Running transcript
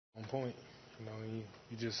point.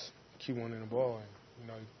 You just keep winning the ball,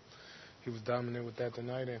 and he was dominant with that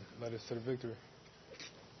tonight and led us to the victory.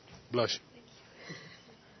 Blush.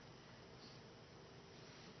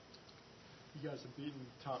 You guys have beaten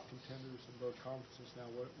top contenders in both conferences now.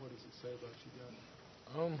 What does it say about you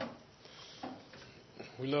guys?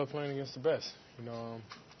 We love playing against the best.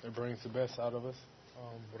 It brings the best out of us,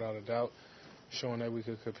 without a doubt, showing that we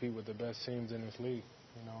could compete with the best teams in this league.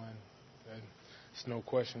 And it's no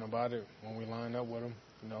question about it. When we line up with them,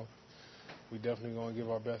 we definitely going to give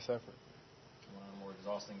our best effort. One of the more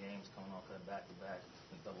exhausting games coming off that back-to-back,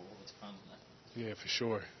 double overtime tonight. Yeah, for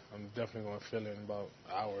sure. I'm definitely going to feel it in about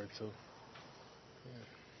an hour or two. Yeah.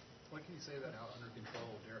 What can you say about how under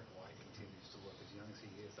control Derek White continues to look as young as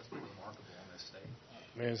he is? That's pretty remarkable on this stage.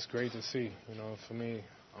 Man, it's great to see. For me,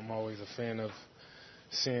 I'm always a fan of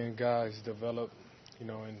seeing guys develop, and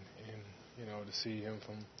to see him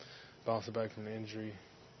bouncing back from the injury,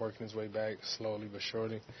 working his way back slowly but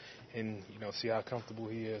surely, and, see how comfortable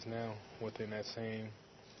he is now within that same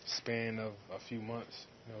span of a few months.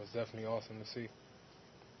 It's definitely awesome to see.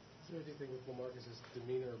 Is there anything with LaMarcus's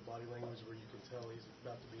demeanor or body language where you can tell he's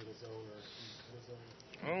about to be in his zone or he's in his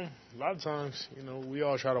zone? A lot of times, we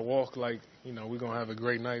all try to walk like, we're going to have a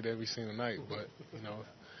great night every single night. But,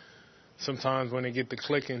 sometimes when they get to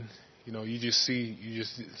clicking, you just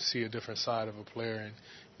see a different side of a player.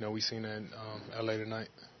 And, we seen that in L.A. tonight.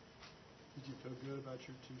 Did you feel good about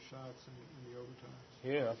your two shots in the overtime?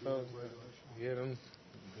 Yeah, I felt good.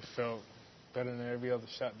 It felt better than every other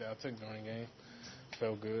shot that I took during the game.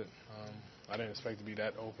 Felt good. I didn't expect to be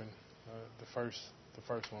that open the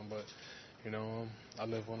first one, but I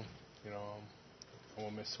live with him. I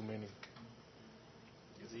won't miss too many.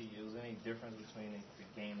 Was there any difference between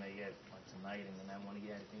the game that you had like tonight and then that one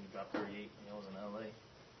again? I think you dropped 38 when you was in LA.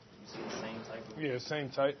 You see the same type of? Yeah,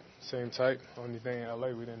 same type. Only thing in LA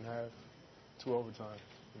we didn't have 2 overtime.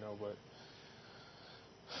 But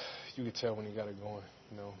you could tell when he got it going.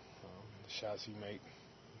 The shots he make.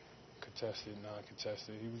 Contested,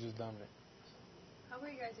 non-contested. He was just dominant. How were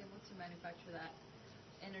you guys able to manufacture that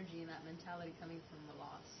energy and that mentality coming from the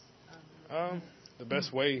loss? The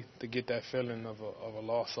best way to get that feeling of a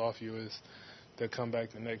loss off you is to come back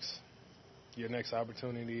your next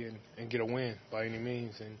opportunity and get a win by any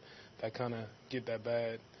means, and that kind of get that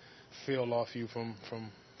bad feel off you from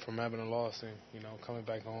having a loss and coming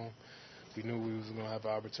back home. We knew we was going to have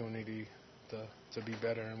an opportunity to be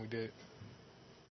better, and we did.